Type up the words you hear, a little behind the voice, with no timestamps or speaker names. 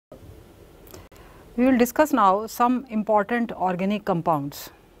We will discuss now some important organic compounds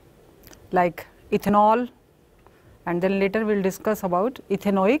like ethanol, and then later we will discuss about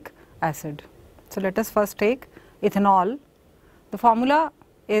ethanoic acid. So, let us first take ethanol. The formula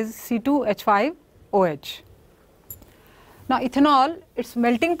is C2H5OH. Now, ethanol, its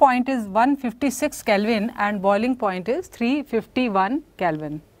melting point is 156 Kelvin and boiling point is 351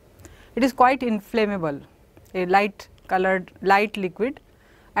 Kelvin. It is quite inflammable, a light colored light liquid,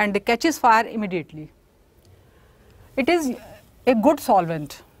 and it catches fire immediately. It is a good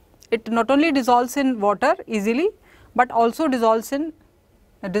solvent. It not only dissolves in water easily, but also dissolves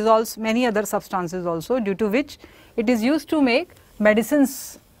many other substances also, due to which it is used to make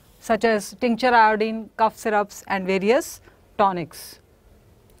medicines such as tincture iodine, cough syrups and various tonics.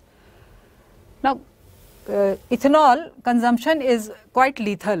 Now, ethanol consumption is quite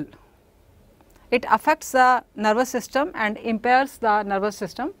lethal. It affects the nervous system and impairs the nervous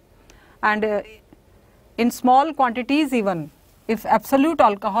system, and in small quantities, even if absolute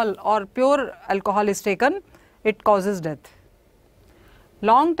alcohol or pure alcohol is taken, it causes death.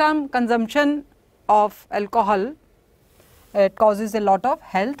 Long term consumption of alcohol, it causes a lot of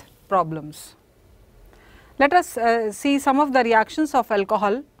health problems. Let us see some of the reactions of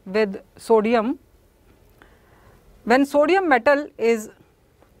alcohol with sodium. When sodium metal is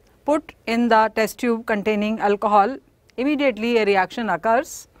put in the test tube containing alcohol, immediately a reaction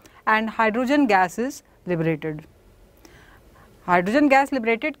occurs and hydrogen gas is liberated. Hydrogen gas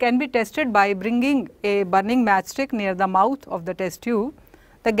liberated can be tested by bringing a burning matchstick near the mouth of the test tube.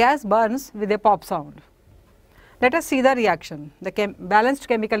 The gas burns with a pop sound. Let us see the reaction. The balanced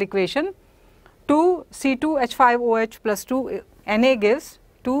chemical equation, 2C2H5OH plus 2Na gives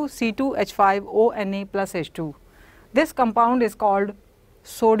 2C2H5ONa plus H2. This compound is called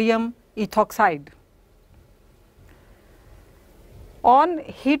sodium ethoxide. On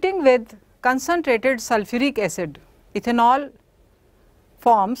heating with concentrated sulfuric acid, ethanol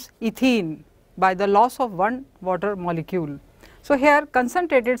forms ethene by the loss of one water molecule. So, here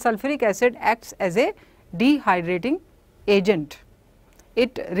concentrated sulfuric acid acts as a dehydrating agent.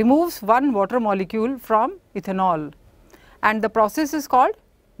 It removes one water molecule from ethanol, and the process is called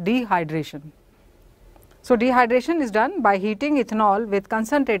dehydration. So, dehydration is done by heating ethanol with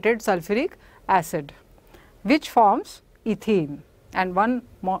concentrated sulfuric acid, which forms ethene, and one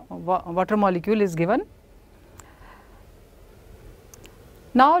water molecule is given.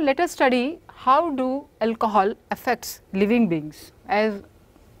 Now, let us study how do alcohol affects living beings. As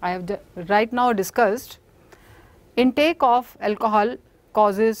I have right now discussed, intake of alcohol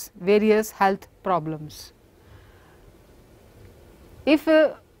causes various health problems. If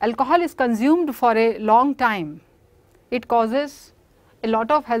alcohol is consumed for a long time, it causes a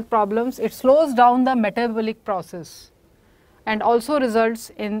lot of health problems. It slows down the metabolic process and also results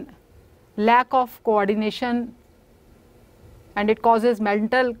in lack of coordination, and it causes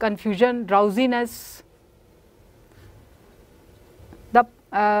mental confusion, drowsiness.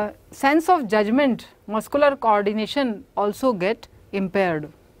 The sense of judgment, muscular coordination also get impaired.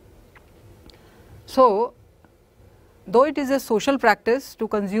 So, though it is a social practice to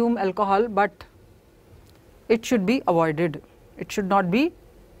consume alcohol, but it should be avoided. It should not be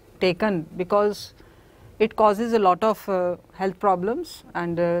taken because it causes a lot of health problems,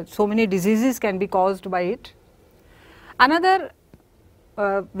 and so many diseases can be caused by it. Another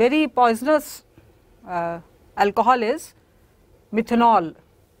very poisonous alcohol is methanol.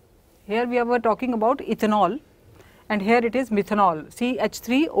 Here we were talking about ethanol, and here it is methanol,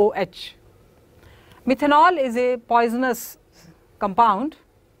 CH3OH. Methanol is a poisonous compound,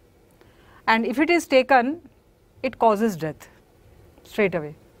 and if it is taken, it causes death straight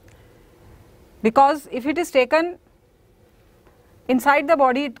away, because if it is taken inside the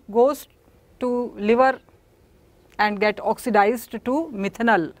body, it goes to liver and get oxidized to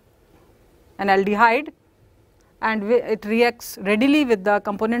methanol, an aldehyde, and it reacts readily with the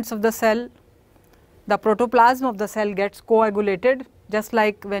components of the cell. The protoplasm of the cell gets coagulated, just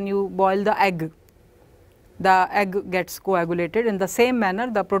like when you boil the egg gets coagulated. In the same manner,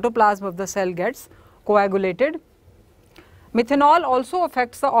 the protoplasm of the cell gets coagulated. Methanol also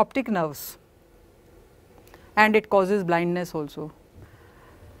affects the optic nerves, and it causes blindness also.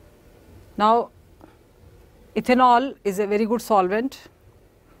 Now, ethanol is a very good solvent,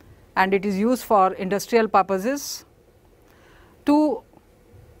 and it is used for industrial purposes. To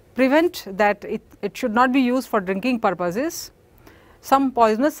prevent that it should not be used for drinking purposes, some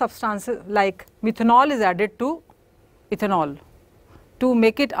poisonous substances like methanol is added to ethanol to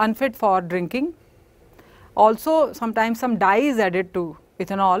make it unfit for drinking. Also, sometimes some dye is added to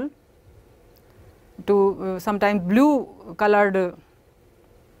ethanol, to sometimes blue colored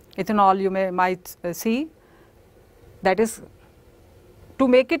ethanol you might see, that is to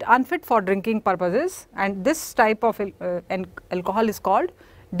make it unfit for drinking purposes, and this type of alcohol is called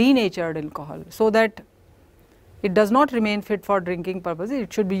denatured alcohol. So that it does not remain fit for drinking purposes,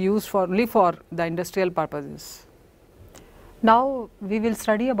 it should be used for only for the industrial purposes. Now we will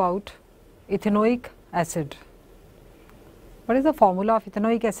study about ethanoic acid. What is the formula of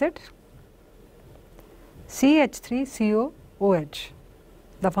ethanoic acid? CH3COOH.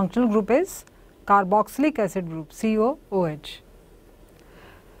 The functional group is carboxylic acid group, COOH.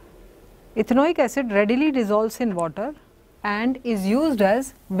 Ethanoic acid readily dissolves in water and is used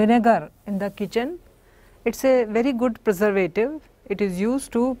as vinegar in the kitchen. It is a very good preservative. It is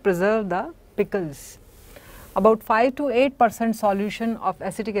used to preserve the pickles. About 5 to 8% solution of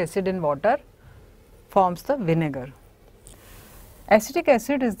acetic acid in water forms the vinegar. Acetic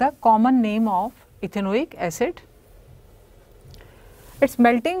acid is the common name of ethanoic acid. Its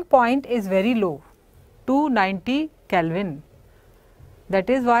melting point is very low, 290 Kelvin. That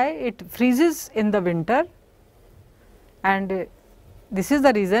is why it freezes in the winter, and this is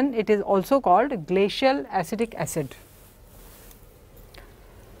the reason it is also called glacial acetic acid.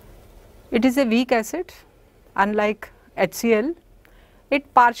 It is a weak acid, unlike HCl.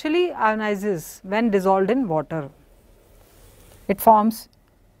 It partially ionizes when dissolved in water. It forms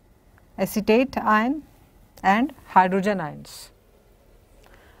acetate ion and hydrogen ions.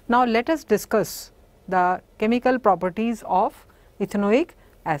 Now let us discuss the chemical properties of ethanoic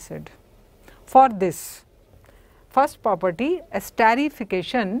acid. For this, first property,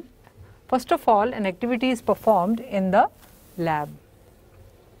 esterification. First of all, an activity is performed in the lab.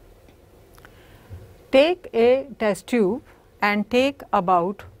 Take a test tube and take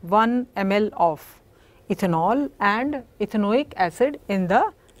about 1 ml of ethanol and ethanoic acid in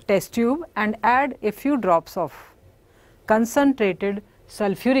the test tube and add a few drops of concentrated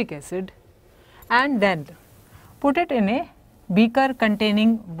sulfuric acid, and then put it in a beaker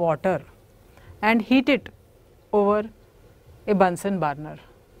containing water and heat it over a Bunsen burner.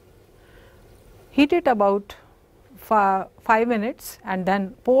 Heat it about 5 minutes and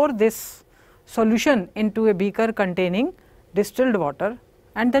then pour this solution into a beaker containing distilled water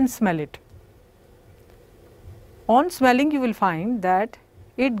and then smell it. On smelling, you will find that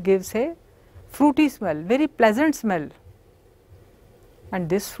it gives a fruity smell, very pleasant smell, and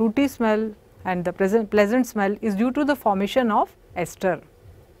this fruity smell and the pleasant smell is due to the formation of ester.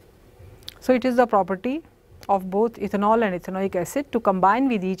 So, it is the property of both ethanol and ethanoic acid to combine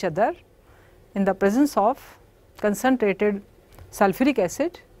with each other in the presence of concentrated sulfuric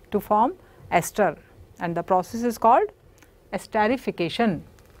acid to form ester, and the process is called esterification.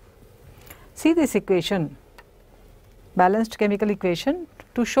 See this equation, balanced chemical equation,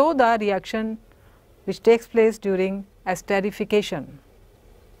 to show the reaction which takes place during esterification.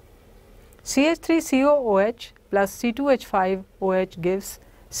 CH3COOH plus C2H5OH gives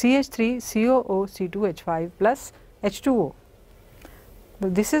CH3COOC2H5 plus H2O.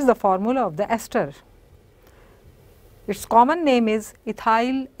 This is the formula of the ester. Its common name is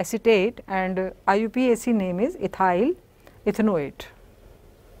ethyl acetate and IUPAC name is ethyl ethanoate.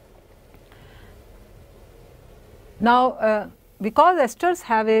 Now, because esters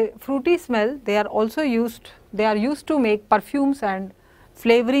have a fruity smell, they are also used to make perfumes and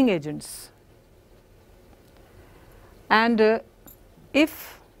flavoring agents. And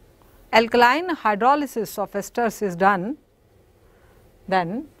if alkaline hydrolysis of esters is done,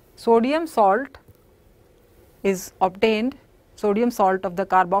 then sodium salt is obtained, sodium salt of the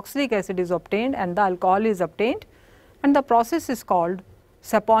carboxylic acid is obtained and the alcohol is obtained, and the process is called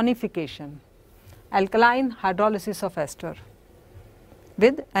saponification, alkaline hydrolysis of ester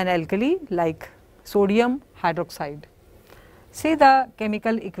with an alkali like sodium hydroxide. See the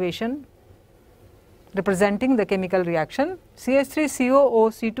chemical equation representing the chemical reaction.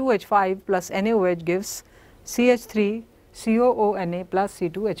 CH3COOC2H5 plus NaOH gives CH3COONA plus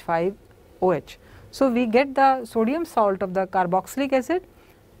C2H5OH. So, we get the sodium salt of the carboxylic acid,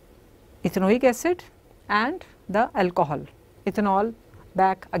 ethanoic acid and the alcohol, ethanol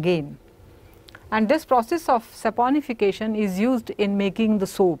back again. And this process of saponification is used in making the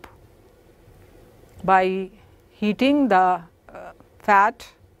soap by heating the fat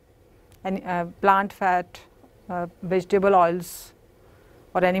and plant fat, vegetable oils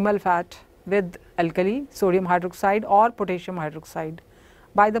or animal fat with alkali, sodium hydroxide or potassium hydroxide.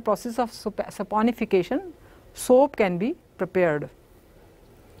 By the process of saponification, soap can be prepared.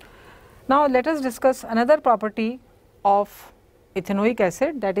 Now, let us discuss another property of ethanoic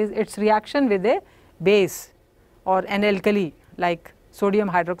acid, that is its reaction with a base or an alkali like sodium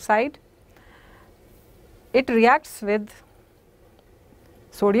hydroxide. It reacts with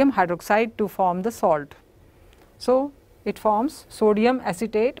sodium hydroxide to form the salt. So, it forms sodium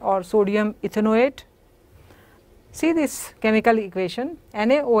acetate or sodium ethanoate. See this chemical equation,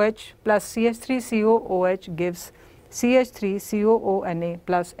 NaOH plus CH3COOH gives CH3COONA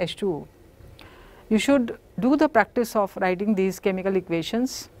plus H2O. You should do the practice of writing these chemical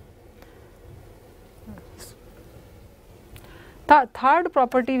equations. The third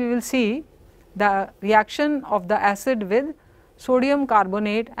property we will see the reaction of the acid with sodium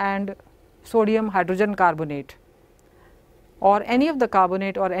carbonate and sodium hydrogen carbonate, or any of the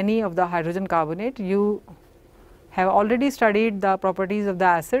carbonate or any of the hydrogen carbonate. You have already studied the properties of the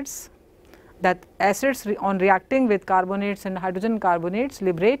acids, that acids on reacting with carbonates and hydrogen carbonates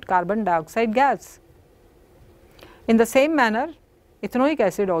liberate carbon dioxide gas. In the same manner, ethanoic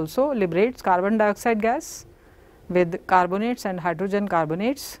acid also liberates carbon dioxide gas with carbonates and hydrogen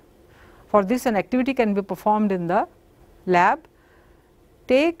carbonates. For this, an activity can be performed in the lab.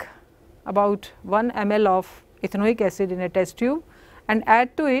 Take about 1 ml of ethanoic acid in a test tube and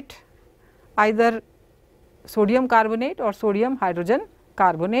add to it either sodium carbonate or sodium hydrogen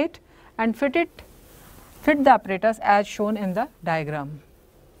carbonate and fit the apparatus as shown in the diagram.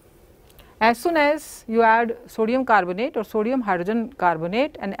 As soon as you add sodium carbonate or sodium hydrogen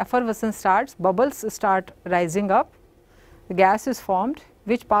carbonate, an effervescence starts, bubbles start rising up, the gas is formed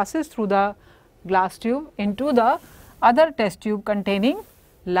which passes through the glass tube into the other test tube containing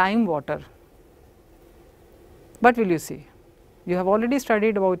lime water. What will you see? You have already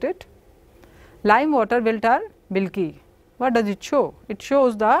studied about it. Lime water will turn milky. What does it show? It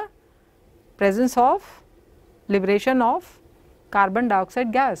shows the presence of liberation of carbon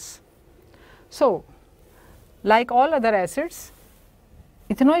dioxide gas. So, like all other acids,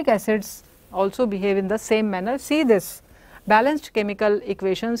 ethanoic acids also behave in the same manner. See this balanced chemical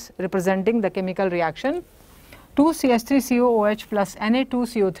equations representing the chemical reaction. 2CH3COOH plus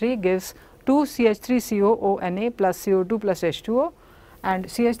Na2CO3 gives 2CH3COONA plus CO2 plus H2O, and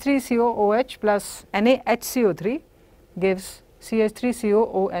CH3COOH plus NaHCO3 gives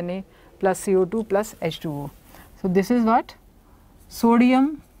CH3COONA plus CO2 plus H2O. So, this is what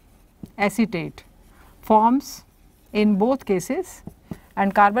sodium acetate forms in both cases,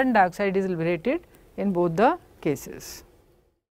 and carbon dioxide is liberated in both the cases.